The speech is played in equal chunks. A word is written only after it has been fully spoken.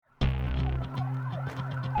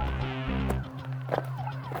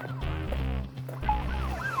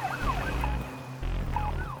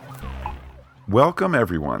Welcome,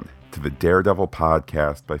 everyone, to the Daredevil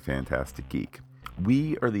podcast by Fantastic Geek.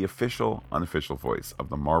 We are the official, unofficial voice of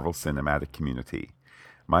the Marvel Cinematic community.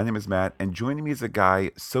 My name is Matt, and joining me is a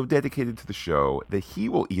guy so dedicated to the show that he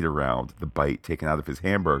will eat around the bite taken out of his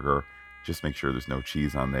hamburger. Just make sure there's no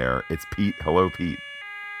cheese on there. It's Pete. Hello, Pete.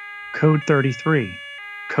 Code 33.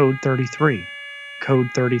 Code 33. Code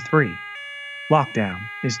 33. Lockdown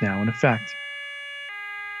is now in effect.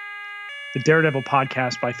 The Daredevil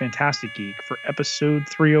podcast by Fantastic Geek for episode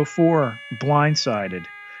 304, Blindsided,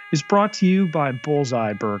 is brought to you by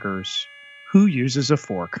Bullseye Burgers. Who uses a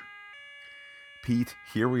fork? Pete,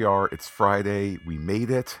 here we are. It's Friday. We made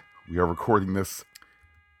it. We are recording this,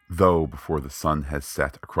 though, before the sun has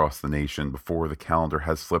set across the nation, before the calendar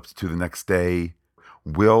has flipped to the next day.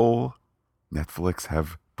 Will Netflix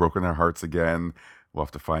have broken our hearts again? We'll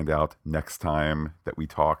have to find out next time that we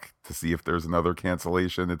talk to see if there's another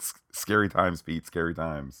cancellation. It's scary times, Pete. Scary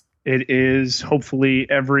times. It is. Hopefully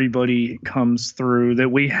everybody comes through, that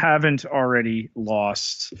we haven't already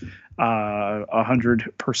lost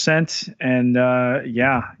 100%.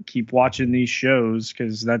 And keep watching these shows,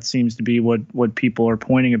 because that seems to be what people are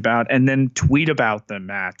pointing about. And then tweet about them,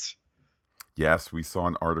 Matt. Yes, we saw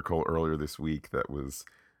an article earlier this week that was,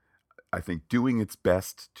 I think, doing its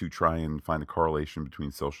best to try and find a correlation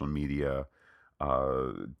between social media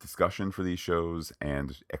discussion for these shows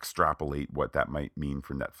and extrapolate what that might mean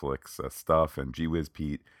for Netflix stuff. And gee whiz,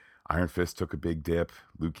 Pete, Iron Fist took a big dip.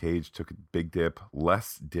 Luke Cage took a big dip.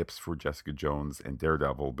 Less dips for Jessica Jones and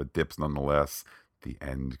Daredevil, but dips nonetheless. The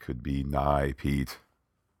end could be nigh, Pete.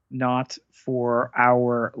 Not for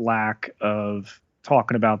our lack of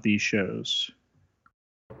talking about these shows.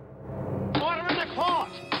 Order in the court!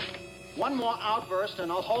 One more outburst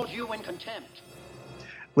and I'll hold you in contempt.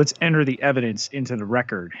 Let's enter the evidence into the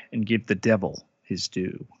record and give the devil his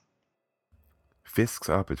due. Fisk's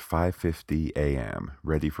up at 5:50 a.m.,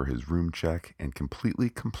 ready for his room check and completely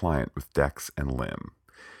compliant with Dex and Lim.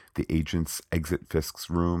 The agents exit Fisk's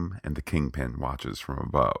room and the Kingpin watches from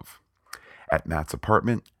above. At Matt's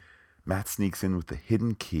apartment, Matt sneaks in with the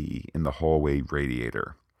hidden key in the hallway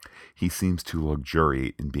radiator. He seems to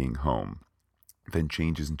luxuriate in being home, then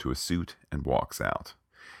changes into a suit and walks out.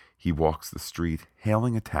 He walks the street,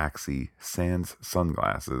 hailing a taxi, sans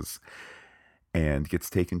sunglasses, and gets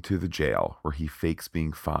taken to the jail, where he fakes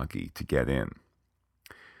being Foggy to get in.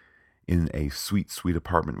 In a sweet, sweet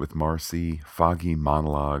apartment with Marcy, Foggy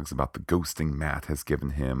monologues about the ghosting Matt has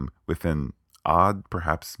given him, with an odd,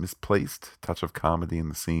 perhaps misplaced touch of comedy in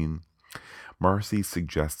the scene. Marcy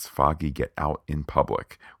suggests Foggy get out in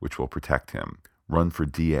public, which will protect him, run for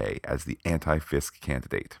DA as the anti-Fisk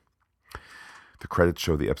candidate. The credits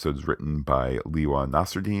show the episode is written by Liwa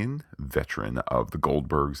Nasruddin, veteran of the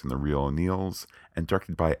Goldbergs and the Real O'Neills, and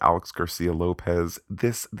directed by Alex Garcia Lopez.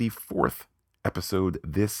 This, the fourth episode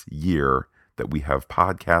this year that we have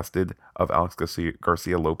podcasted of Alex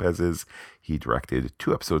Garcia Lopez's. He directed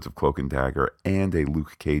 2 episodes of Cloak and Dagger and a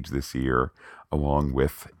Luke Cage this year, along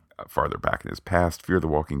with, farther back in his past, Fear the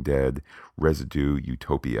Walking Dead, Residue,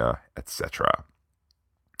 Utopia, etc.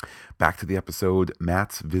 Back to the episode,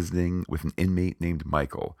 Matt's visiting with an inmate named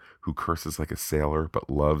Michael, who curses like a sailor but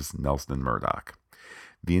loves Nelson and Murdoch.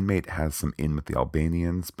 The inmate has some in with the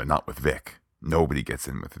Albanians, but not with Vic. Nobody gets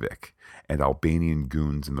in with Vic, and Albanian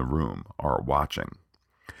goons in the room are watching.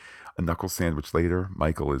 A knuckle sandwich later,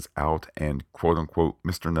 Michael is out, and quote-unquote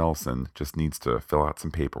Mr. Nelson just needs to fill out some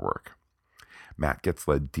paperwork. Matt gets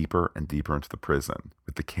led deeper and deeper into the prison,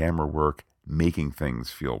 with the camera work making things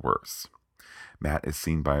feel worse. Matt is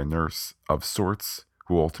seen by a nurse of sorts,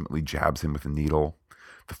 who ultimately jabs him with a needle.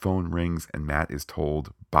 The phone rings, and Matt is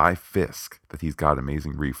told by Fisk that he's got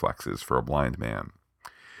amazing reflexes for a blind man.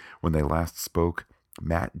 When they last spoke,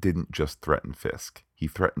 Matt didn't just threaten Fisk. He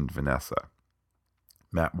threatened Vanessa.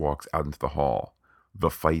 Matt walks out into the hall. The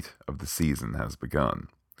fight of the season has begun.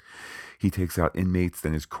 He takes out inmates,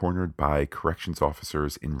 then is cornered by corrections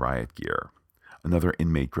officers in riot gear. Another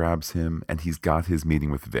inmate grabs him, and he's got his meeting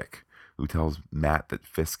with Vic, who tells Matt that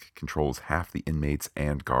Fisk controls half the inmates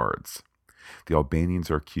and guards. The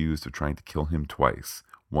Albanians are accused of trying to kill him twice,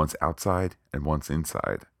 once outside and once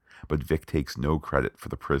inside, but Vic takes no credit for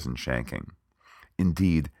the prison shanking.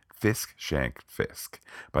 Indeed, Fisk shanked Fisk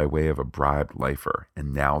by way of a bribed lifer,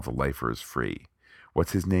 and now the lifer is free.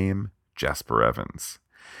 What's his name? Jasper Evans.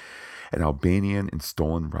 An Albanian in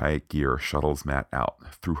stolen riot gear shuttles Matt out,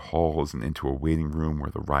 through halls and into a waiting room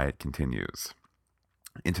where the riot continues.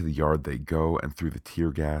 Into the yard they go, and through the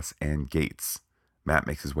tear gas and gates. Matt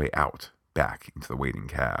makes his way out, back into the waiting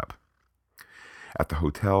cab. At the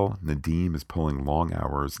hotel, Nadim is pulling long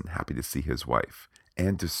hours and happy to see his wife,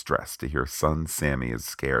 and distressed to hear son Sammy is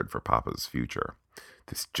scared for Papa's future.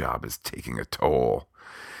 This job is taking a toll.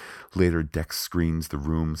 Later, Dex screens the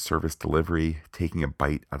room service delivery, taking a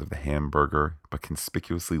bite out of the hamburger, but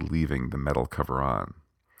conspicuously leaving the metal cover on.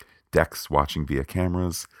 Dex, watching via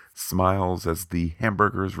cameras, smiles as the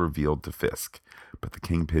hamburger is revealed to Fisk, but the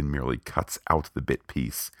Kingpin merely cuts out the bit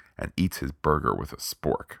piece and eats his burger with a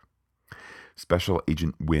spork. Special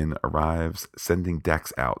Agent Wynn arrives, sending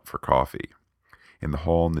Dex out for coffee. In the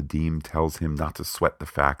hall, Nadim tells him not to sweat the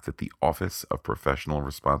fact that the Office of Professional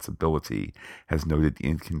Responsibility has noted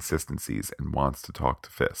inconsistencies and wants to talk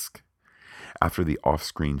to Fisk. After the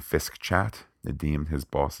off-screen Fisk chat, Nadim and his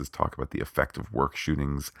bosses talk about the effect of work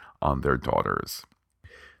shootings on their daughters.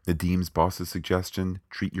 Nadim's boss's suggestion,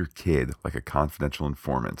 treat your kid like a confidential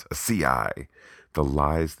informant, a CI. The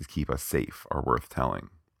lies that keep us safe are worth telling.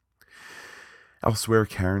 Elsewhere,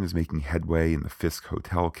 Karen is making headway in the Fisk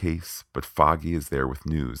hotel case, but Foggy is there with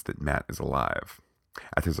news that Matt is alive.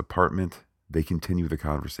 At his apartment, they continue the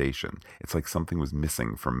conversation. It's like something was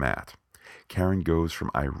missing from Matt. Karen goes from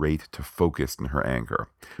irate to focused in her anger.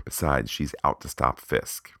 Besides, she's out to stop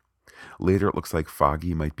Fisk. Later, it looks like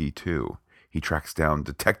Foggy might be too. He tracks down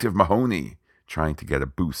Detective Mahoney, trying to get a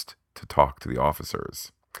boost to talk to the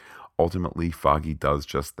officers. Ultimately, Foggy does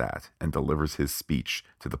just that and delivers his speech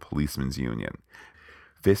to the policemen's union.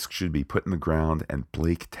 Fisk should be put in the ground and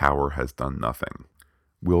Blake Tower has done nothing.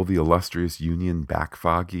 Will the illustrious union back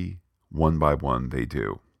Foggy? One by one, they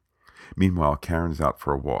do. Meanwhile, Karen is out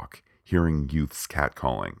for a walk, hearing youths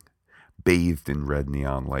catcalling. Bathed in red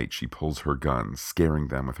neon light, she pulls her gun, scaring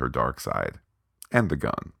them with her dark side. And the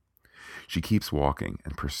gun. She keeps walking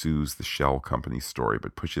and pursues the shell company's story,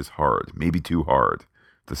 but pushes hard, maybe too hard.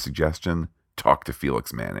 The suggestion, talk to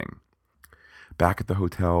Felix Manning. Back at the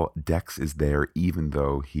hotel, Dex is there even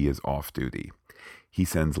though he is off duty. He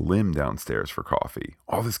sends Lim downstairs for coffee,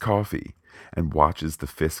 all this coffee, and watches the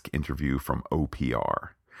Fisk interview from OPR.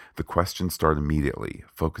 The questions start immediately,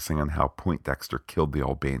 focusing on how Poindexter killed the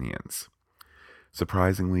Albanians.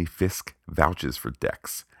 Surprisingly, Fisk vouches for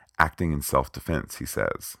Dex, acting in self-defense, he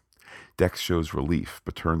says. Dex shows relief,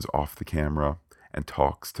 but turns off the camera and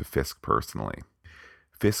talks to Fisk personally.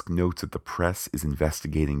 Fisk notes that the press is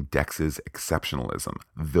investigating Dex's exceptionalism,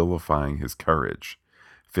 vilifying his courage.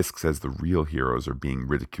 Fisk says the real heroes are being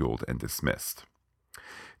ridiculed and dismissed.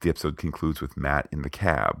 The episode concludes with Matt in the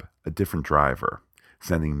cab, a different driver,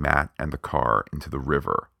 sending Matt and the car into the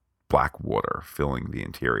river, black water filling the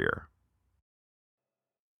interior.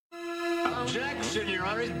 Objection, Your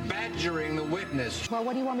Honor. He's badgering the witness. Well,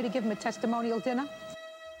 what do you want me to give him, a testimonial dinner?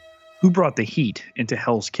 Who brought the heat into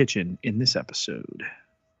Hell's Kitchen in this episode?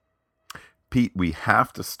 Pete, we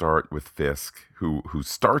have to start with Fisk, who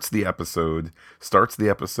starts the episode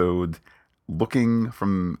looking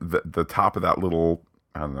from the top of that little,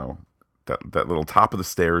 I don't know, that little top of the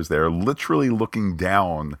stairs there, literally looking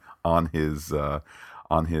down on his those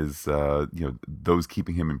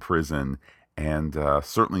keeping him in prison, and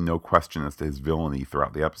certainly no question as to his villainy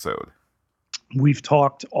throughout the episode. We've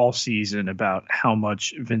talked all season about how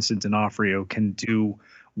much Vincent D'Onofrio can do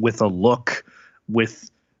with a look,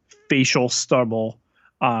 with facial stubble.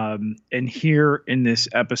 And here in this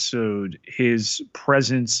episode, his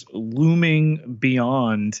presence looming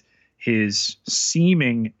beyond his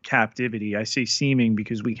seeming captivity. I say seeming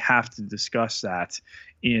because we have to discuss that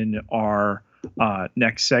in our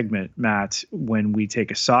next segment, Matt, when we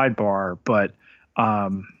take a sidebar. But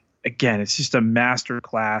again, it's just a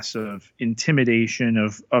masterclass of intimidation,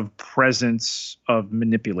 of presence, of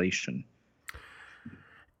manipulation.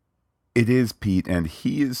 It is, Pete, and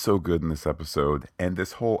he is so good in this episode, and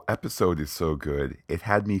this whole episode is so good. It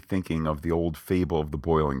had me thinking of the old fable of the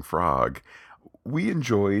boiling frog. We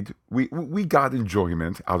got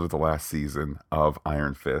enjoyment out of the last season of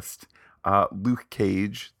Iron Fist. Luke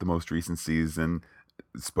Cage, the most recent season,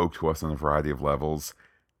 spoke to us on a variety of levels.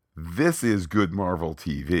 This is good Marvel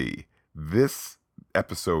TV. This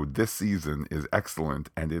episode, this season, is excellent,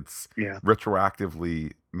 and it's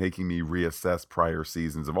retroactively making me reassess prior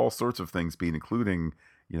seasons of all sorts of things, being including,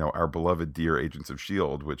 our beloved dear Agents of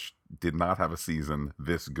S.H.I.E.L.D., which did not have a season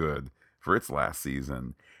this good for its last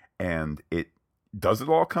season. And does it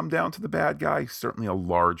all come down to the bad guy? Certainly a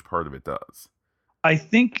large part of it does. I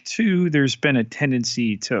think, too, there's been a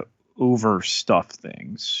tendency to overstuff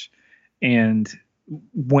things. And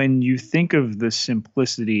when you think of the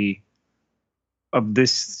simplicity of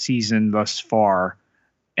this season thus far,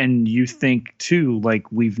 and you think too, like,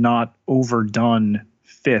 we've not overdone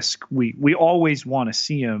Fisk. We always want to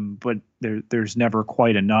see him, but there's never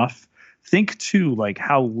quite enough. Think too, like,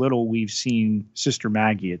 how little we've seen Sister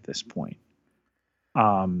Maggie at this point.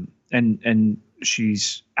 And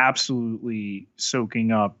she's absolutely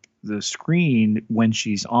soaking up the screen when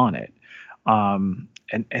she's on it. And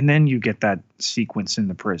then you get that sequence in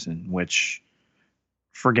the prison, which,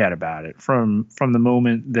 forget about it. From the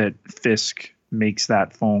moment that Fisk makes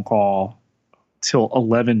that phone call till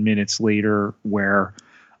 11 minutes later, where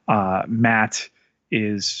Matt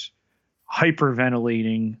is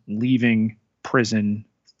hyperventilating, leaving prison,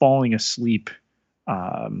 falling asleep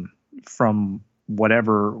from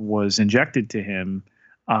whatever was injected to him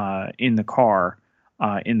in the car,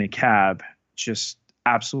 in the cab, just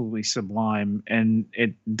absolutely sublime. And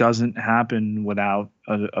it doesn't happen without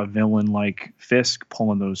a villain like Fisk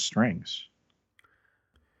pulling those strings.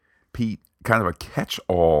 Pete, kind of a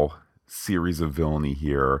catch-all series of villainy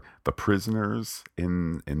here. The prisoners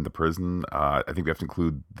in the prison. I think we have to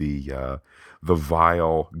include the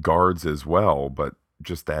vile guards as well, but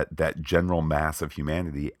just that general mass of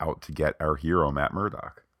humanity out to get our hero Matt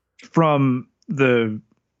Murdock. From the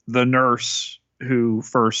nurse who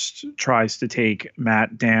first tries to take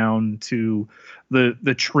Matt down, to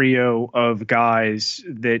the trio of guys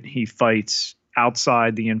that he fights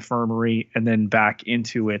outside the infirmary and then back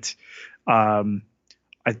into it.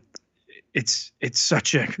 It's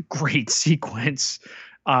such a great sequence.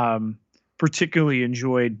 Particularly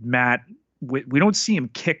enjoyed Matt. We don't see him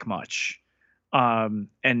kick much,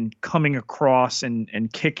 and coming across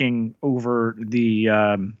and kicking over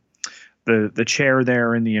the chair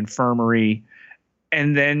there in the infirmary.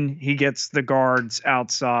 And then he gets the guards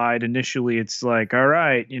outside. Initially, it's like, all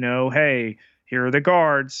right, hey, here are the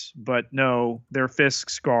guards. But no, they're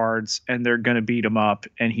Fisk's guards, and they're going to beat him up.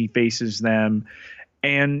 And he faces them.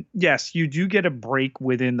 And yes, you do get a break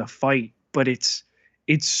within the fight, but it's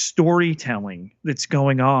storytelling that's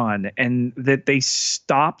going on, and that they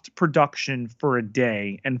stopped production for a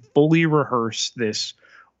day and fully rehearsed this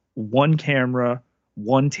one camera,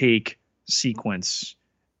 one take sequence.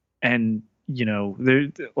 And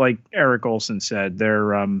they're, like Eric Olson said,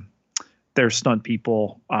 they're stunt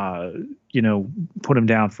people. Put them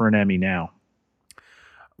down for an Emmy now.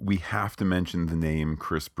 We have to mention the name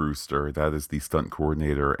Chris Brewster. That is the stunt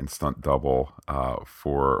coordinator and stunt double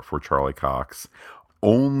for Charlie Cox.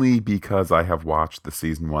 Only because I have watched the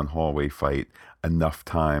season 1 hallway fight enough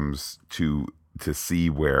times to see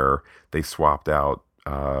where they swapped out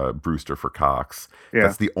Brewster for Cox. Yeah.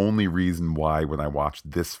 That's the only reason why when I watched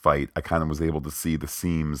this fight, I kind of was able to see the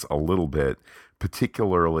seams a little bit,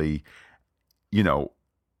 particularly,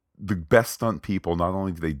 the best stunt people, not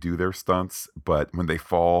only do they do their stunts, but when they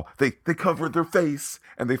fall, they cover their face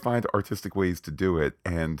and they find artistic ways to do it.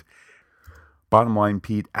 And bottom line,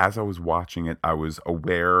 Pete, as I was watching it, I was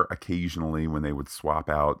aware occasionally when they would swap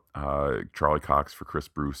out Charlie Cox for Chris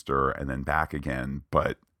Brewster and then back again,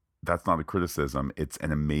 but that's not a criticism. It's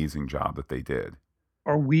an amazing job that they did.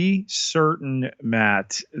 Are we certain,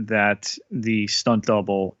 Matt, that the stunt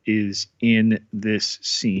double is in this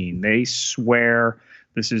scene? They swear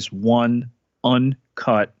this is one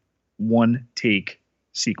uncut, one take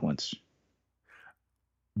sequence.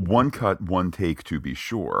 One cut, one take, to be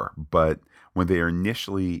sure. But when they are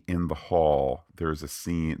initially in the hall, there's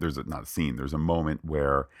a moment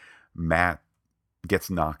where Matt gets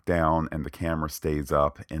knocked down and the camera stays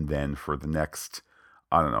up. And then for the next,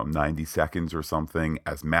 90 seconds or something,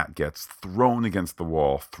 as Matt gets thrown against the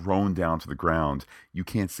wall, thrown down to the ground, you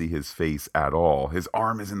can't see his face at all. His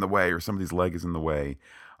arm is in the way or somebody's leg is in the way.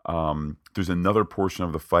 There's another portion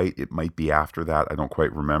of the fight. It might be after that. I don't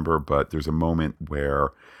quite remember, but there's a moment where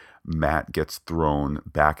Matt gets thrown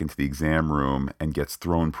back into the exam room and gets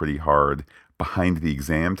thrown pretty hard behind the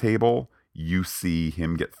exam table. You see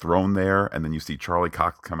him get thrown there, and then you see Charlie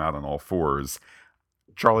Cox come out on all fours.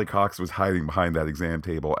 Charlie Cox was hiding behind that exam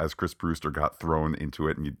table as Chris Brewster got thrown into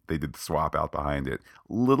it, and they did the swap out behind it.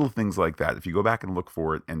 Little things like that. If you go back and look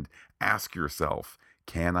for it and ask yourself,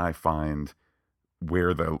 can I find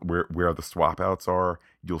where the swap outs are,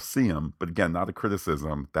 you'll see them. But again, not a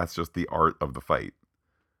criticism. That's just the art of the fight.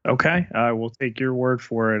 Okay, I will take your word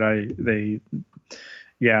for it.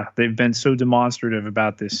 They've been so demonstrative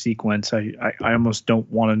about this sequence. I almost don't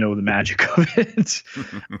want to know the magic of it.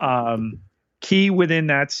 Key within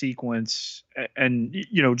that sequence, and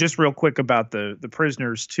just real quick about the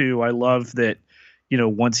prisoners too. I love that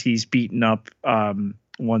once he's beaten up,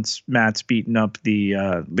 once Matt's beaten up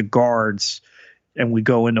the guards, and we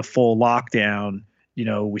go into full lockdown.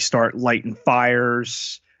 We start lighting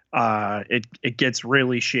fires. It gets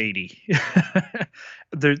really shady.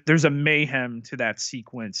 There's a mayhem to that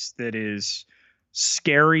sequence that is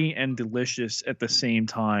scary and delicious at the same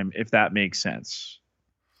time, if that makes sense.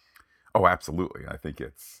 Oh, absolutely. I think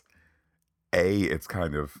it's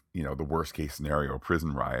kind of, the worst case scenario,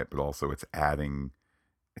 prison riot, but also it's adding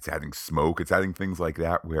smoke, it's adding things like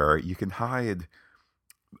that where you can hide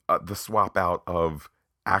the swap out of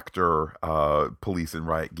actor police and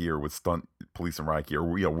riot gear with stunt police and riot gear,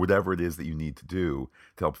 whatever it is that you need to do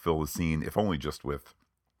to help fill the scene, if only just with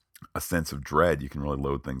a sense of dread. You can really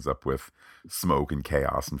load things up with smoke and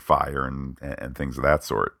chaos and fire and things of that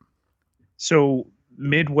sort. So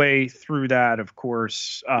midway through that, of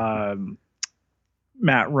course,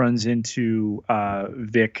 Matt runs into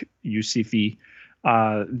Vic Yusufi,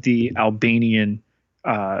 the Albanian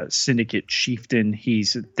syndicate chieftain.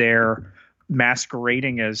 He's there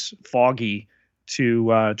masquerading as Foggy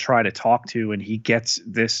to try to talk to, and he gets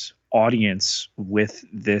this audience with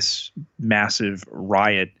this massive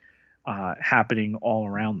riot happening all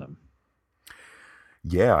around them.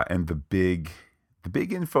 Yeah, and the big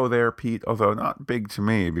info there, Pete, although not big to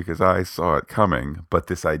me because I saw it coming, but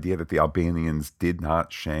this idea that the Albanians did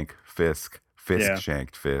not shank Fisk,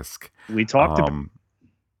 shanked Fisk. We talked about.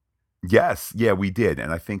 Yes, yeah, we did,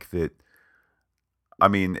 and I think that,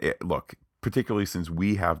 look, particularly since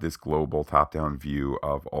we have this global top-down view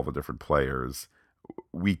of all the different players,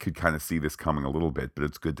 we could kind of see this coming a little bit, but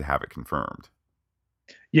it's good to have it confirmed.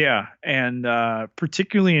 Yeah, and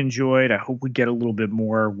particularly enjoyed. I hope we get a little bit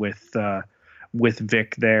more with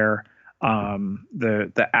Vic there.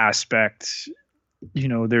 The aspect,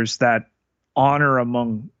 there's that honor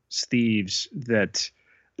among thieves that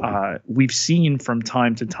we've seen from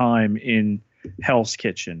time to time in Hell's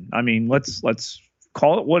Kitchen. I mean, let's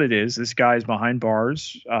call it what it is. This guy's behind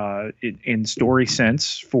bars in story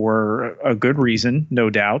sense for a good reason, no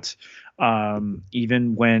doubt.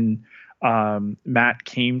 Even when Matt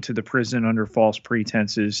came to the prison under false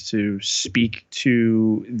pretenses to speak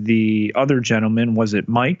to the other gentleman, was it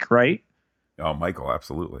Mike, right? Oh, Michael,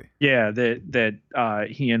 absolutely. Yeah, that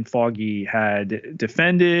he and Foggy had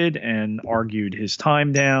defended and argued his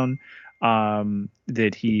time down.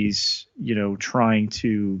 That he's trying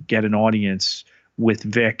to get an audience with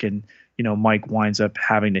Vic, and Mike winds up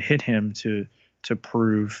having to hit him to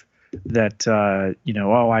prove that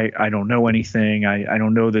I don't know anything. I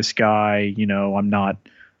don't know this guy. I'm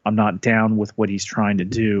not down with what he's trying to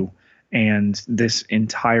do. And this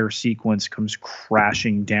entire sequence comes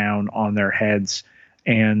crashing down on their heads.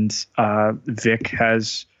 And Vic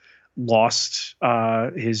has lost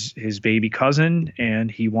his baby cousin,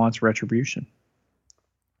 and he wants retribution.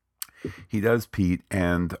 He does, Pete,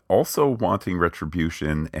 and also wanting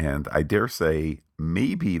retribution, and I dare say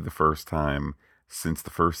maybe the first time since the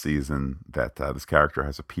first season that this character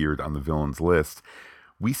has appeared on the villains list.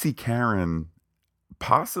 We see Karen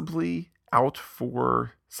possibly out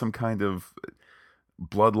for some kind of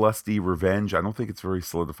bloodlusty revenge. I don't think it's very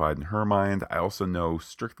solidified in her mind. I also know,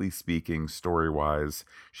 strictly speaking, story-wise,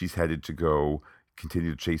 she's headed to go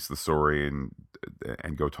continue to chase the story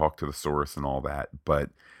and go talk to the source and all that. But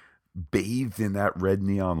bathed in that red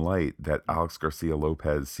neon light that Alex Garcia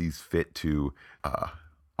Lopez sees fit to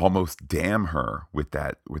almost damn her with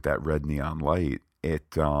that red neon light.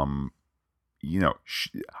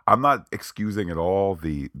 I'm not excusing at all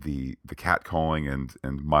the catcalling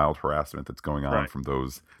and mild harassment that's going on from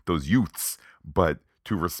those youths, but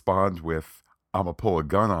to respond with "I'm gonna pull a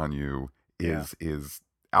gun on you" is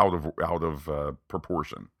out of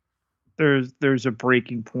proportion. There's a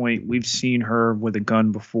breaking point. We've seen her with a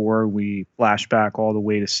gun before. We flash back all the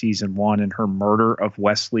way to season 1 and her murder of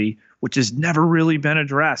Wesley, which has never really been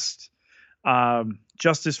addressed.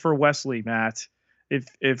 Justice for Wesley, Matt.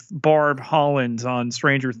 If Barb Holland on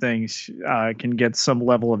Stranger Things can get some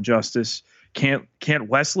level of justice, can't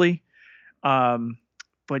Wesley?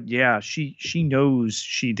 But yeah, she knows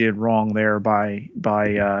she did wrong there by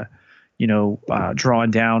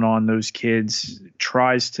drawing down on those kids.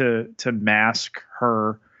 Tries to mask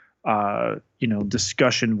her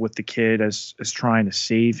discussion with the kid as trying to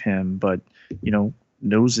save him, but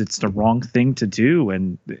knows it's the wrong thing to do,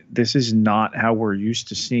 and this is not how we're used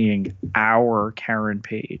to seeing our Karen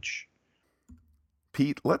Page.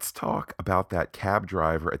 Pete, let's talk about that cab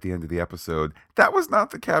driver at the end of the episode. That was not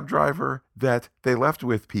the cab driver that they left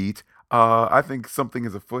with, Pete. I think something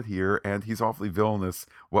is afoot here, and he's awfully villainous,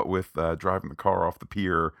 what with driving the car off the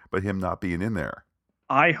pier, but him not being in there.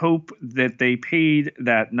 I hope that they paid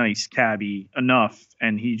that nice cabbie enough,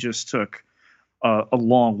 and he just took a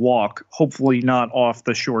long walk, hopefully not off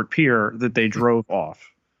the short pier that they drove off.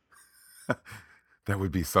 That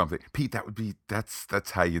would be something, Pete.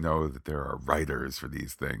 That's how you know that there are writers for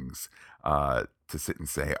these things, to sit and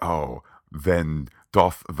say, "Oh, then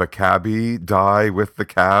doth the cabbie die with the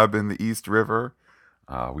cab in the East River?"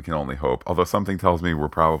 We can only hope. Although something tells me we're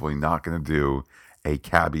probably not going to do a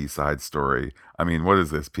cabbie side story. I mean, what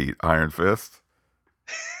is this, Pete? Iron Fist?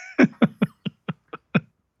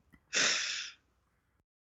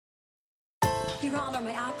 Your Honor,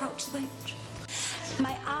 may I approach the bench?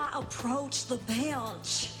 May I approach the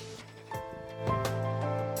bench?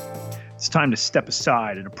 It's time to step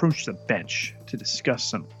aside and approach the bench to discuss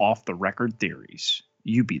some off-the-record theories.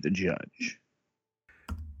 You be the judge.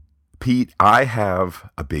 Pete, I have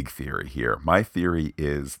a big theory here. My theory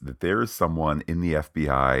is that there is someone in the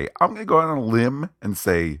FBI. I'm going to go out on a limb and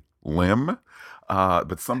say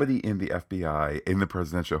but somebody in the FBI in the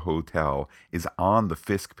presidential hotel is on the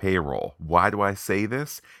Fisk payroll. Why do I say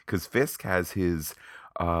this? Because Fisk has his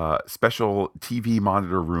special TV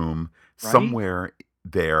monitor room somewhere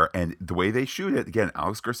there, and the way they shoot it, again,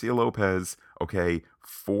 Alex Garcia Lopez, okay,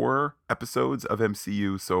 4 episodes of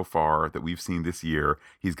MCU so far that we've seen this year.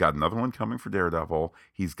 He's got another one coming for Daredevil.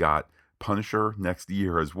 He's got Punisher next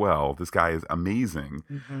year as well. This guy is amazing.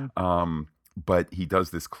 But he does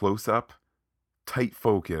this close-up, tight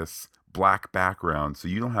focus, black background, so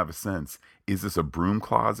you don't have a sense. Is this a broom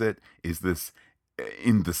closet? Is this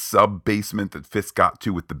in the sub-basement that Fisk got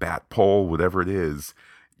to with the bat pole? Whatever it is.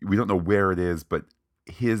 We don't know where it is, but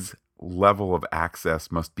his level of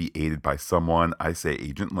access must be aided by someone. I say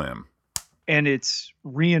Agent Lim. And it's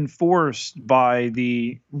reinforced by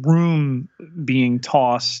the room being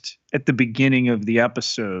tossed at the beginning of the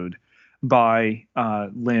episode by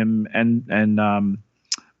Lim and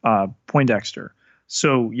Poindexter.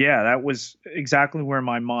 So, yeah, that was exactly where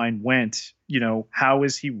my mind went. You know, how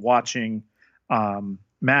is he watching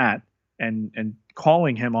Matt and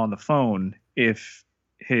calling him on the phone if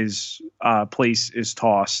his place is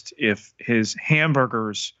tossed, if his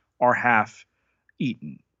hamburgers are half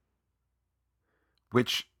eaten?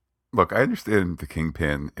 Which, look, I understand the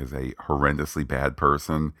Kingpin is a horrendously bad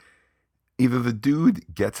person. Either the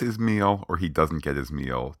dude gets his meal or he doesn't get his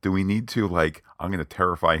meal. Do we need to, like, I'm going to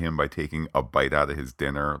terrify him by taking a bite out of his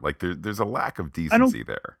dinner? Like, there's a lack of decency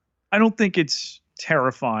there. I don't think it's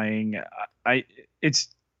terrifying.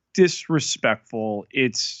 It's disrespectful.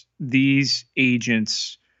 It's these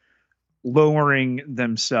agents lowering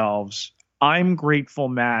themselves. I'm grateful,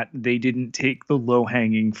 Matt, they didn't take the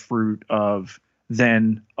low-hanging fruit of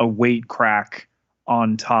then a weight crack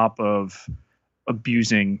on top of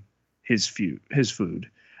abusing his food.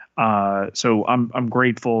 So I'm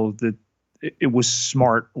grateful that it was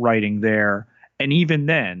smart writing there. And even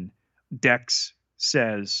then, Dex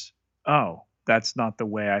says, "Oh, that's not the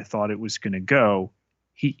way I thought it was going to go."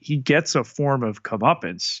 He gets a form of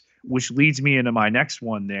comeuppance, which leads me into my next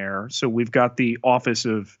one there. So we've got the Office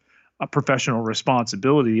of Professional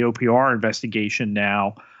Responsibility, the OPR investigation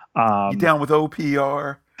now. You down with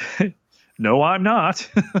OPR? No, I'm not.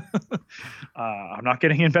 I'm not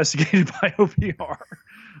getting investigated by OPR.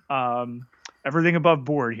 Everything above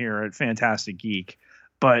board here at Fantastic Geek.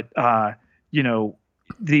 But, you know,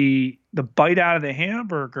 the bite out of the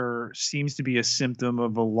hamburger seems to be a symptom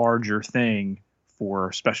of a larger thing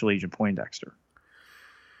for Special Agent Poindexter.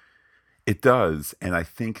 It does. And I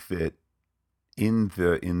think that in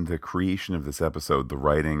the creation of this episode, the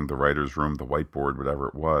writing, the writer's room, the whiteboard, whatever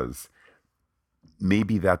it was,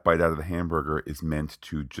 maybe that bite out of the hamburger is meant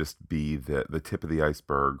to just be the tip of the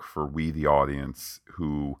iceberg for we, the audience,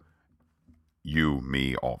 who, you,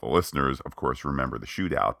 me, all the listeners, of course, remember the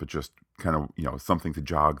shootout, but just kind of, you know, something to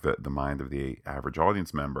jog the mind of the average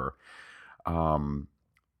audience member.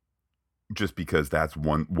 Just because that's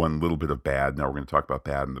one little bit of bad. Now we're going to talk about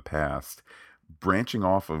bad in the past. Branching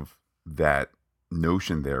off of that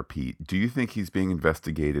notion there, Pete, do you think he's being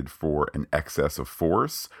investigated for an excess of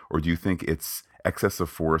force, or do you think it's excess of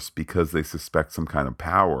force because they suspect some kind of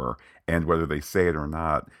power, and whether they say it or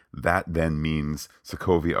not, that then means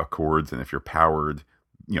Sokovia Accords, and if you're powered,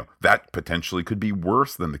 you know, that potentially could be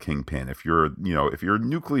worse than the Kingpin. If you're a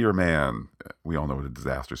nuclear man, we all know what a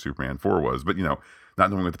disaster Superman 4 was, but, you know, not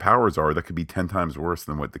knowing what the powers are, that could be 10 times worse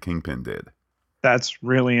than what the Kingpin did. That's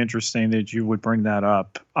really interesting that you would bring that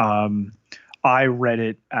up. I read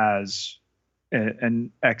it as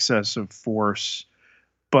an excess of force,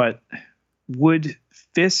 but would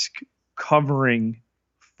Fisk covering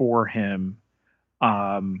for him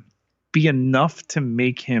be enough to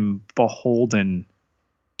make him beholden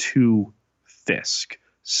to Fisk?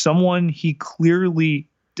 Someone he clearly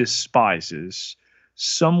despises,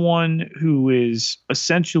 someone who is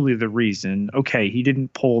essentially the reason, okay, he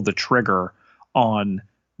didn't pull the trigger on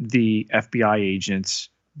the FBI agents,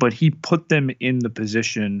 but he put them in the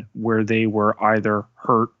position where they were either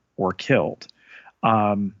hurt or killed.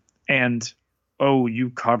 And, oh, you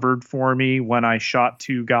covered for me when I shot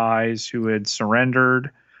 2 guys who had surrendered,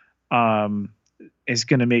 is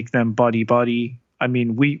going to make them buddy-buddy. I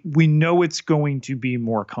mean, we know it's going to be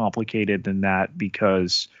more complicated than that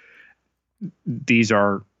because these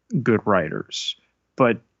are good writers.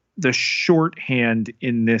 But the shorthand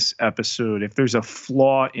in this episode, if there's a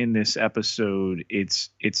flaw in this episode, it's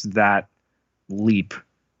that leap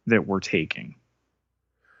that we're taking.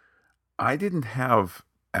 I didn't have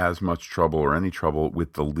as much trouble or any trouble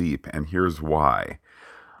with the leap, and here's why.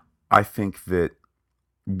 I think that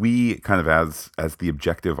we kind of as the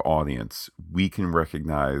objective audience, we can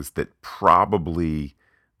recognize that probably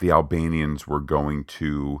the Albanians were going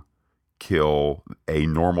to kill a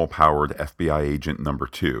normal powered FBI agent number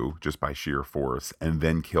 2 just by sheer force, and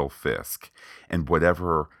then kill Fisk. And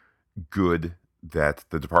whatever good that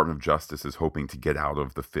the Department of Justice is hoping to get out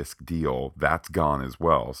of the Fisk deal, that's gone as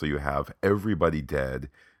well. So you have everybody dead,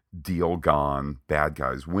 deal gone, bad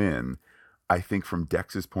guys win. I think from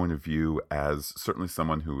Dex's point of view, as certainly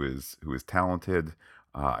someone who is talented,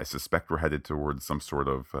 I suspect we're headed towards some sort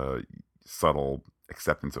of subtle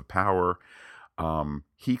acceptance of power.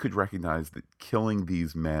 He could recognize that killing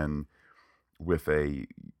these men with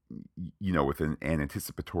with an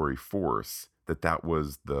anticipatory force, that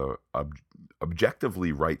was the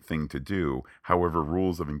objectively right thing to do. However,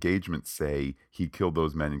 rules of engagement say he killed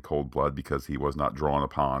those men in cold blood because he was not drawn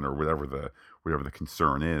upon, or whatever the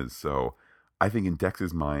concern is. So I think in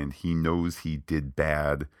Dex's mind, he knows he did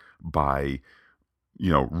bad by,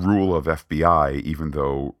 rule of FBI, even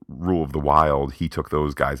though rule of the wild, he took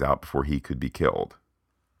those guys out before he could be killed.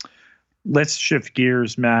 Let's shift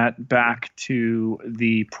gears, Matt, back to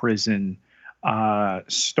the prison,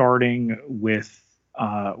 starting with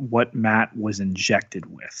what Matt was injected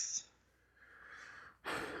with.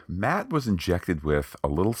 Matt was injected with a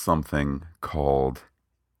little something called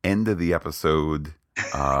end of the episode.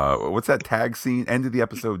 What's that tag scene? End of the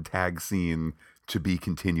episode tag scene, to be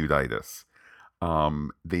continued-itis.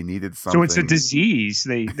 They needed something. So it's a disease.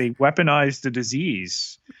 They weaponized a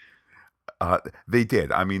disease. They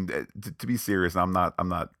did. I mean, to be serious, I'm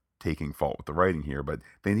not taking fault with the writing here, but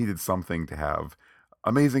they needed something to have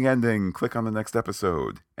amazing ending. Click on the next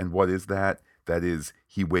episode. And what is that? That is,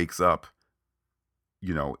 he wakes up,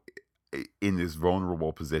 in this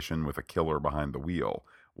vulnerable position with a killer behind the wheel.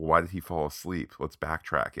 Well, why did he fall asleep? Let's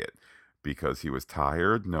backtrack it. Because he was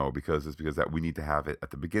tired? No, because that we need to have it at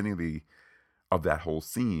the beginning of that whole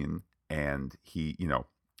scene. And he,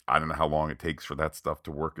 I don't know how long it takes for that stuff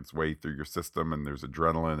to work its way through your system, and there's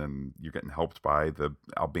adrenaline, and you're getting helped by the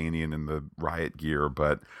Albanian in the riot gear.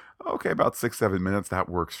 But okay, about 6-7 minutes, that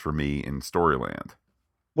works for me in Storyland.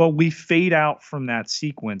 Well, we fade out from that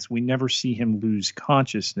sequence. We never see him lose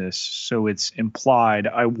consciousness, so it's implied.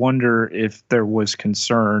 I wonder if there was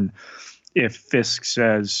concern if Fisk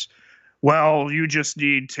says, well, you just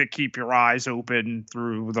need to keep your eyes open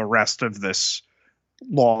through the rest of this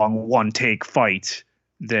long one-take fight,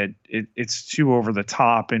 that it's too over the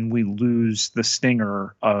top and we lose the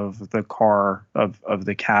stinger of the car, of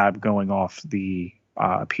the cab going off the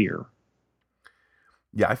pier.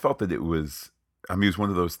 Yeah, I felt that it was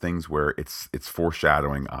one of those things where it's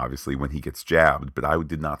foreshadowing, obviously, when he gets jabbed, but I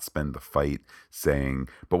did not spend the fight saying,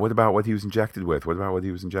 but what about what he was injected with? What about what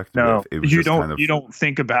he was injected with? It was you don't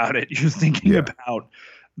think about it. You're thinking about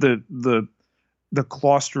the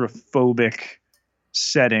claustrophobic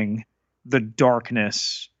setting, the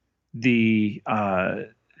darkness, the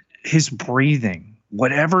his breathing,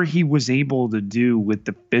 whatever he was able to do with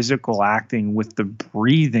the physical acting, with the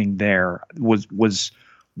breathing there was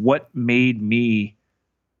what made me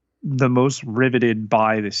the most riveted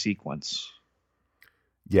by the sequence.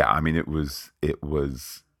 Yeah, I mean, it really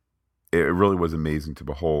was amazing to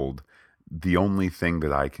behold. The only thing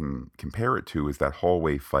that I can compare it to is that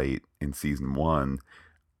hallway fight in season 1.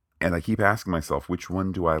 And I keep asking myself, which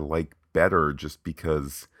one do I like better, just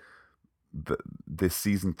because this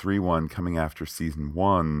season 3 one coming after season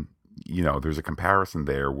 1, there's a comparison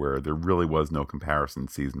there where there really was no comparison in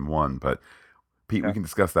season 1. But Pete, we can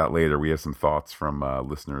discuss that later. We have some thoughts from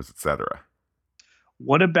listeners, etc.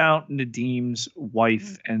 What about Nadim's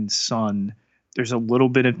wife and son? There's a little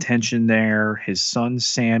bit of tension there. His son,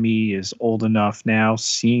 Sammy, is old enough now,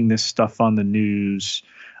 seeing this stuff on the news.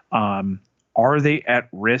 Are they at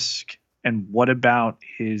risk? And what about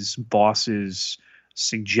his boss's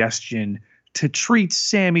suggestion to treat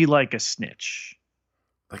Sammy like a snitch?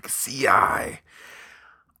 Like a CI.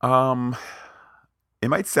 It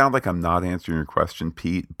might sound like I'm not answering your question,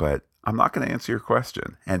 Pete, but I'm not going to answer your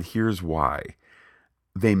question. And here's why.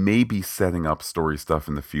 They may be setting up story stuff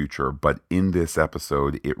in the future, but in this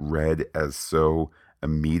episode, it read as so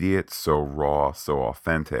immediate, so raw, so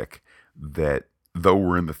authentic, that though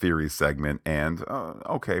we're in the theory segment and,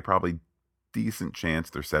 probably decent chance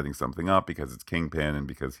they're setting something up because it's Kingpin and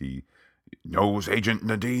because he knows Agent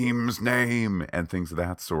Nadim's name and things of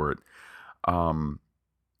that sort.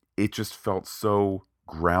 It just felt so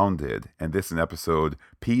grounded. And this an episode,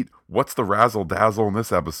 Pete, what's the razzle dazzle in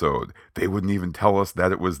this episode? They wouldn't even tell us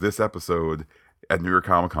that it was this episode at New York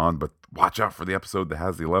Comic Con, but watch out for the episode that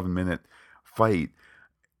has the 11-minute fight.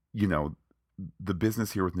 You know, the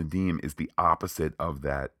business here with Nadim is the opposite of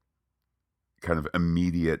that kind of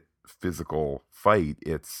immediate physical fight.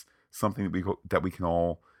 It's something that we can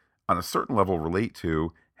all, on a certain level, relate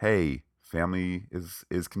to. Hey, family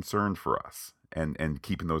is concerned for us, and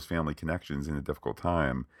keeping those family connections in a difficult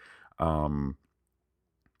time.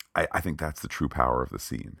 I think that's the true power of the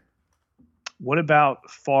scene. What about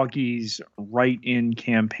Foggy's write-in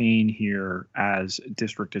campaign here as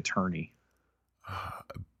district attorney?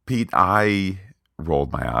 Pete, I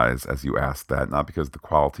rolled my eyes as you asked that, not because of the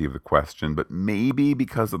quality of the question, but maybe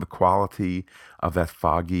because of the quality of that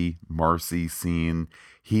Foggy Marcy scene.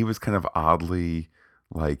 He was kind of oddly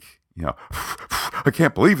like, you know, I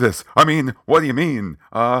can't believe this. I mean, what do you mean?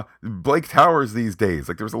 Blake Towers these days.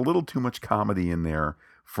 Like, there was a little too much comedy in there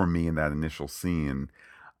for me in that initial scene.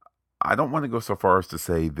 I don't want to go so far as to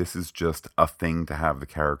say this is just a thing to have the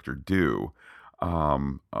character do.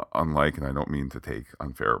 Unlike, and I don't mean to take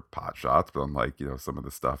unfair pot shots, but unlike, you know, some of the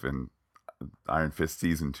stuff in Iron Fist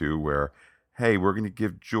season 2 where, hey, we're going to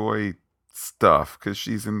give Joy stuff because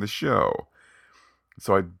she's in the show.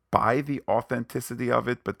 So I buy the authenticity of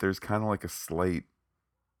it, but there's kind of like a slight,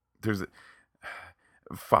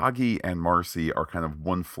 Foggy and Marcy are kind of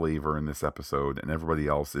one flavor in this episode, and everybody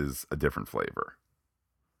else is a different flavor.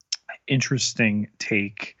 Interesting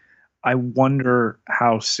take. I wonder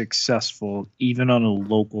how successful, even on a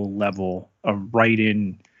local level, a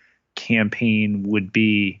write-in campaign would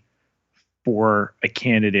be for a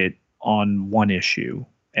candidate on one issue.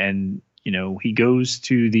 And, you know, he goes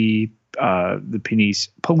to the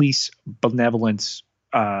police benevolence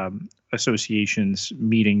association's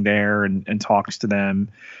meeting there and talks to them.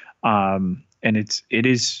 And it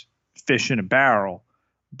is fish in a barrel,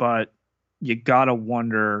 but you gotta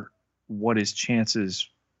wonder what his chances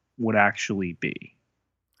would actually be.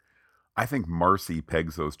 I think Marcy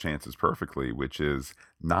pegs those chances perfectly, which is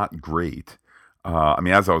not great. I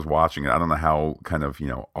mean, as I was watching it, I don't know how kind of, you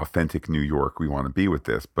know, authentic New York we want to be with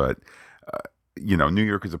this, but, you know, New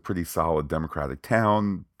York is a pretty solid Democratic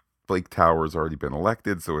town. Blake Towers already been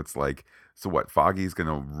elected. So it's like, so what, Foggy's going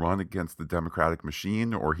to run against the Democratic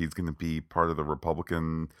machine, or he's going to be part of the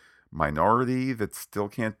Republican minority that still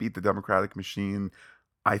can't beat the Democratic machine?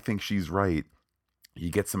 I think she's right. You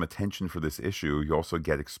get some attention for this issue. You also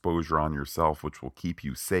get exposure on yourself, which will keep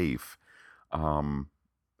you safe.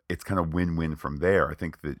 It's kind of win-win from there. I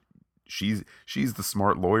think that she's the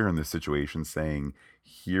smart lawyer in this situation, saying,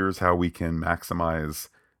 here's how we can maximize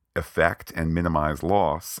effect and minimize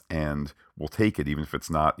loss, and we'll take it even if it's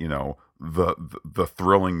not, you know, the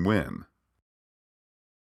thrilling win.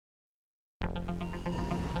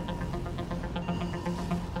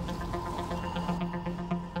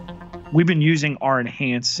 We've been using our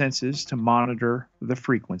enhanced senses to monitor the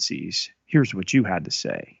frequencies. Here's what you had to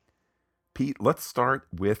say. Pete, let's start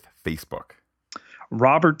with Facebook.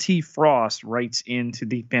 Robert T. Frost writes into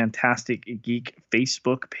the Fantastic Geek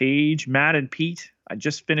Facebook page. Matt and Pete, I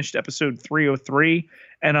just finished episode 303,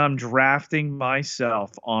 and I'm drafting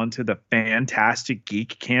myself onto the Fantastic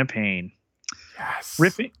Geek campaign. Yes.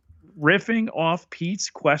 Riffing off Pete's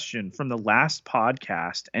question from the last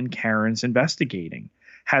podcast and Karen's investigating.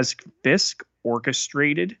 Has Fisk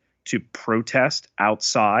orchestrated to protest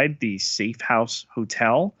outside the Safe House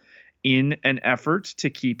Hotel in an effort to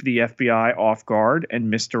keep the FBI off guard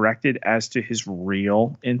and misdirected as to his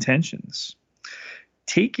real intentions?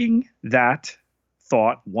 Taking that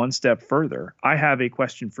thought one step further, I have a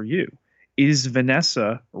question for you. Is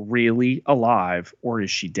Vanessa really alive, or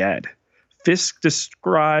is she dead? Fisk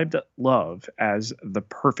described Love as the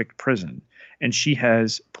perfect prison, and she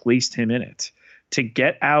has placed him in it. To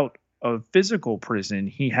get out of physical prison,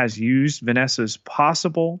 he has used Vanessa's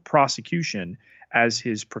possible prosecution as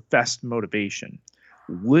his professed motivation.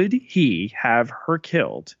 Would he have her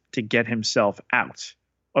killed to get himself out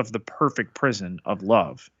of the perfect prison of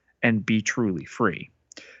love and be truly free?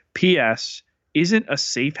 P.S. Isn't a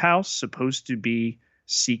safe house supposed to be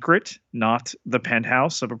secret, not the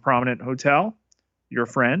penthouse of a prominent hotel? Your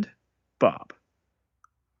friend, Bob.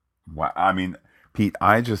 Wow. I mean, Pete,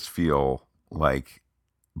 I just feel like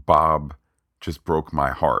Bob just broke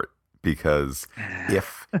my heart, because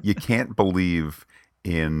if you can't believe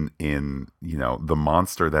in you know, the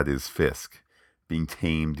monster that is Fisk being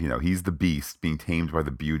tamed, you know, he's the beast being tamed by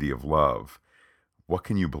the beauty of love, what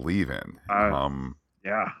can you believe in?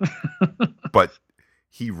 Yeah. But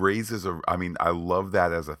he raises I love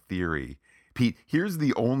that as a theory. Pete, here's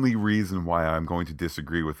the only reason why I'm going to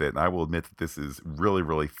disagree with it, and I will admit that this is really,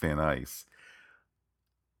 really thin ice.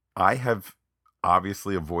 I have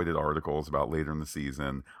obviously avoided articles about later in the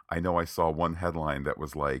season. I know I saw one headline that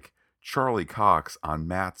was like, Charlie Cox on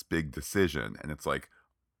Matt's big decision. And it's like,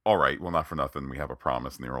 all right, well, not for nothing. We have a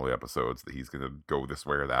promise in the early episodes that he's going to go this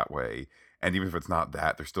way or that way. And even if it's not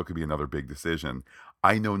that, there still could be another big decision.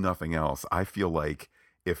 I know nothing else. I feel like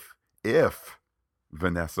if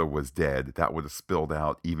Vanessa was dead, that would have spilled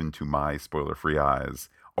out even to my spoiler-free eyes,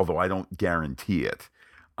 although I don't guarantee it.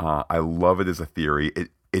 I love it as a theory.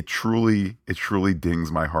 It truly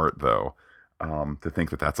dings my heart, though, to think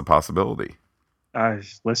that that's a possibility.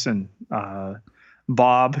 Listen,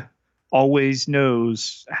 Bob always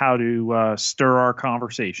knows how to stir our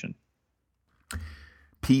conversation.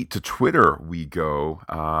 Pete, to Twitter we go.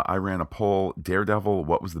 I ran a poll. Daredevil,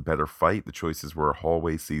 what was the better fight? The choices were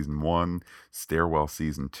Hallway Season 1, Stairwell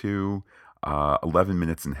Season 2, 11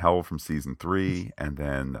 Minutes in Hell from Season 3, and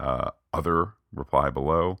then other reply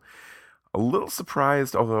below. A little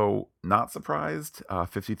surprised, although not surprised.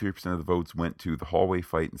 53% of the votes went to the hallway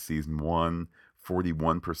fight in Season 1,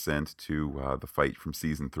 41% to the fight from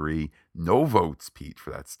Season 3. No votes, Pete,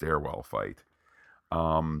 for that stairwell fight.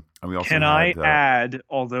 And we also can I add,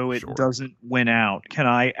 although it sure. doesn't win out, can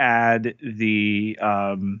I add the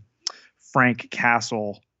Frank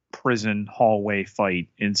Castle prison hallway fight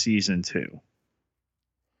in Season 2?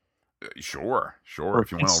 Sure. For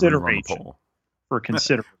if you want to rerun the poll. For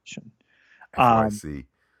consideration. FYC.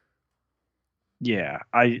 Yeah,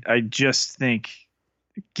 I just think,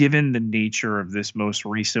 given the nature of this most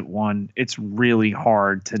recent one, it's really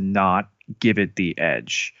hard to not give it the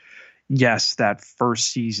edge. Yes, that first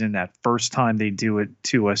season, that first time they do it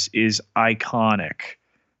to us is iconic,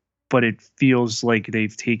 but it feels like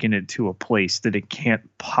they've taken it to a place that it can't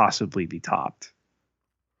possibly be topped.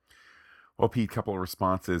 Well, Pete, a couple of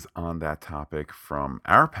responses on that topic from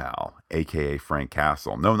our pal, a.k.a. Frank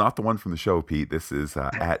Castle. No, not the one from the show, Pete. This is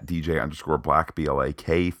at DJ_Black,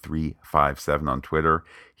 BLAK357 on Twitter.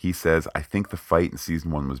 He says, I think the fight in Season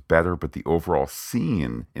 1 was better, but the overall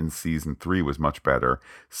scene in Season 3 was much better.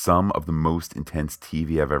 Some of the most intense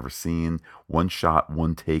TV I've ever seen. One shot,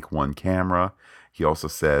 one take, one camera. He also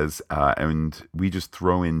says, and we just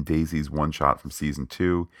throw in Daisy's one shot from Season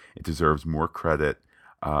 2. It deserves more credit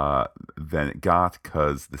than it got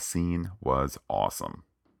because the scene was awesome.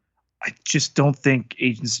 I just don't think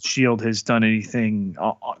Agents of S.H.I.E.L.D. has done anything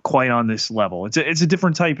quite on this level. It's a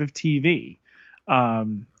different type of TV.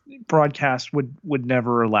 Broadcast would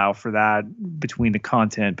never allow for that, between the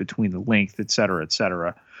content, between the length, et cetera, et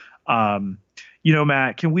cetera.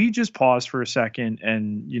 Matt, can we just pause for a second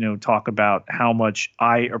and, talk about how much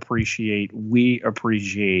we appreciate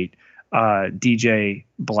DJ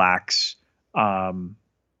Black's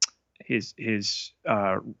his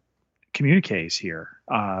communiques here.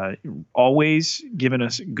 Always giving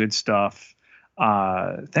us good stuff.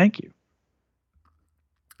 Thank you.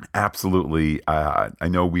 Absolutely. I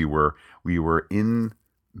know we were in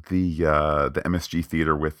the MSG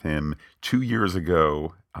theater with him 2 years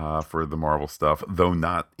ago for the Marvel stuff, though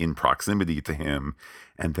not in proximity to him.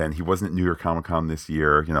 And then he wasn't at New York Comic Con this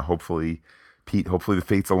year. Hopefully, Pete, the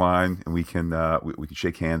fates align and we can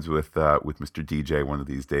shake hands with Mr. DJ one of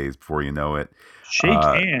these days before you know it. Shake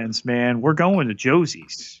hands, man. We're going to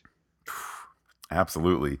Josie's.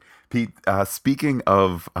 Absolutely. Pete, speaking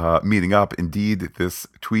of meeting up, indeed, this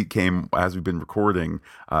tweet came as we've been recording,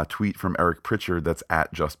 a tweet from Eric Pritchard, that's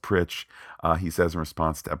at JustPritch. He says in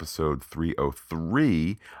response to episode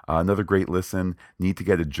 303, another great listen, need to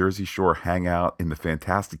get a Jersey Shore hangout in the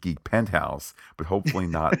Fantastic Geek penthouse, but hopefully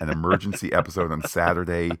not an emergency episode on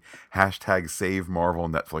Saturday. # save Marvel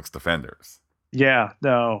Netflix Defenders. Yeah,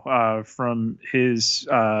 no, from his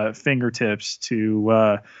fingertips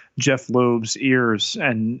to Jeff Loeb's ears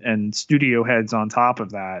and studio heads on top of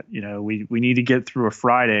that. We need to get through a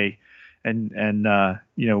Friday and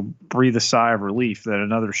breathe a sigh of relief that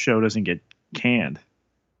another show doesn't get canned.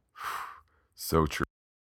 So true.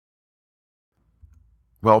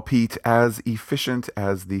 Well, Pete, as efficient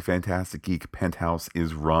as the Fantastic Geek penthouse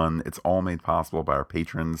is run, it's all made possible by our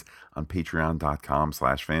patrons on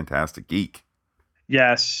patreon.com/fantasticgeek.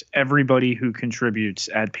 Yes, everybody who contributes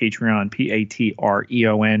at Patreon,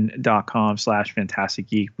 patreon.com/Fantastic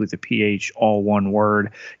Geek with the PH, all one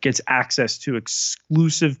word, gets access to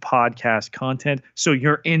exclusive podcast content. So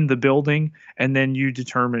you're in the building and then you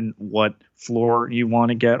determine what floor you want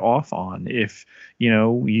to get off on. If,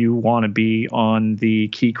 you want to be on the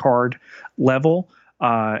key card level,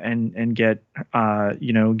 and get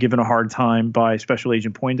given a hard time by Special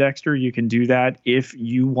Agent Poindexter, you can do that. If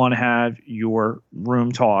you want to have your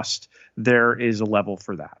room tossed, there is a level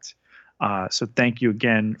for that. So thank you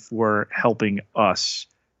again for helping us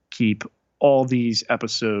keep all these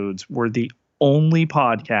episodes. We're the only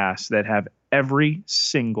podcast that have every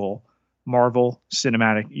single Marvel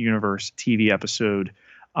Cinematic Universe TV episode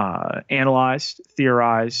analyzed,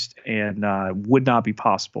 theorized, and would not be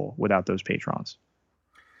possible without those patrons.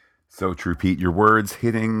 So true, Pete. Your words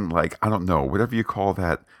hitting, like, I don't know, whatever you call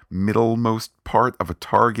that middlemost part of a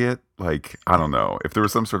target. Like, I don't know if there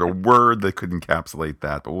was some sort of word that could encapsulate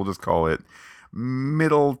that, but we'll just call it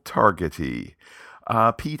middle targety.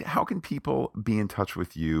 Pete, how can people be in touch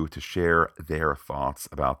with you to share their thoughts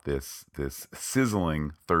about this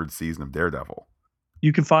sizzling third season of Daredevil?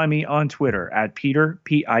 You can find me on Twitter at Peter,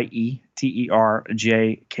 Pieterj Ketalar,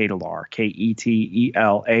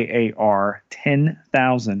 Ketelar,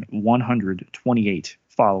 10,128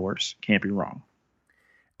 followers. Can't be wrong.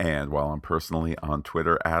 And while I'm personally on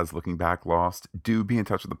Twitter as Looking Back Lost, do be in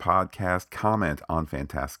touch with the podcast. Comment on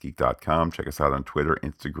fantasticgeek.com. Check us out on Twitter,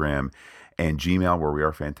 Instagram, and Gmail, where we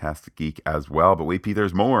are Fantastic Geek as well. But wait, Pete,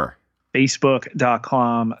 there's more.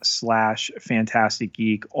 Facebook.com/Fantastic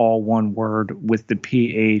Geek, all one word with the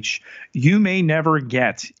PH. You may never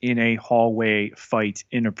get in a hallway fight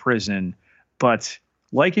in a prison, but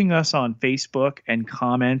liking us on Facebook and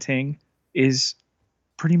commenting is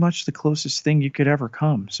pretty much the closest thing you could ever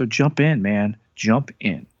come. So jump in, man. Jump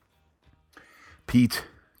in. Pete,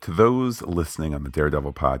 to those listening on the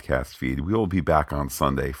Daredevil podcast feed, we will be back on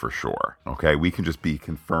Sunday for sure. Okay, we can just be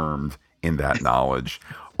confirmed in that knowledge.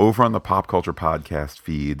 Over on the Pop Culture Podcast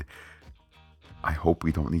feed, I hope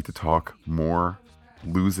we don't need to talk more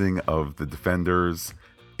losing of the Defenders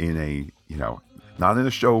in a, not in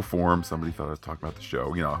a show form. Somebody thought I was talking about the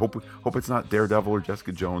show. I hope it's not Daredevil or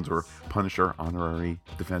Jessica Jones or Punisher, honorary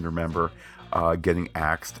Defender member, getting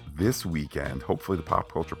axed this weekend. Hopefully the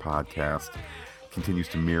Pop Culture Podcast continues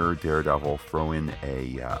to mirror Daredevil. Throw in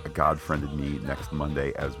a God-friended me next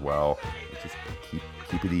Monday as well. Just keep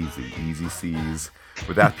it easy seas.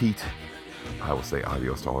 With that, Pete, I will say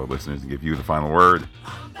adios to all our listeners and give you the final word.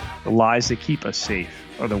 The lies that keep us safe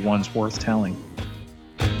are the ones worth telling.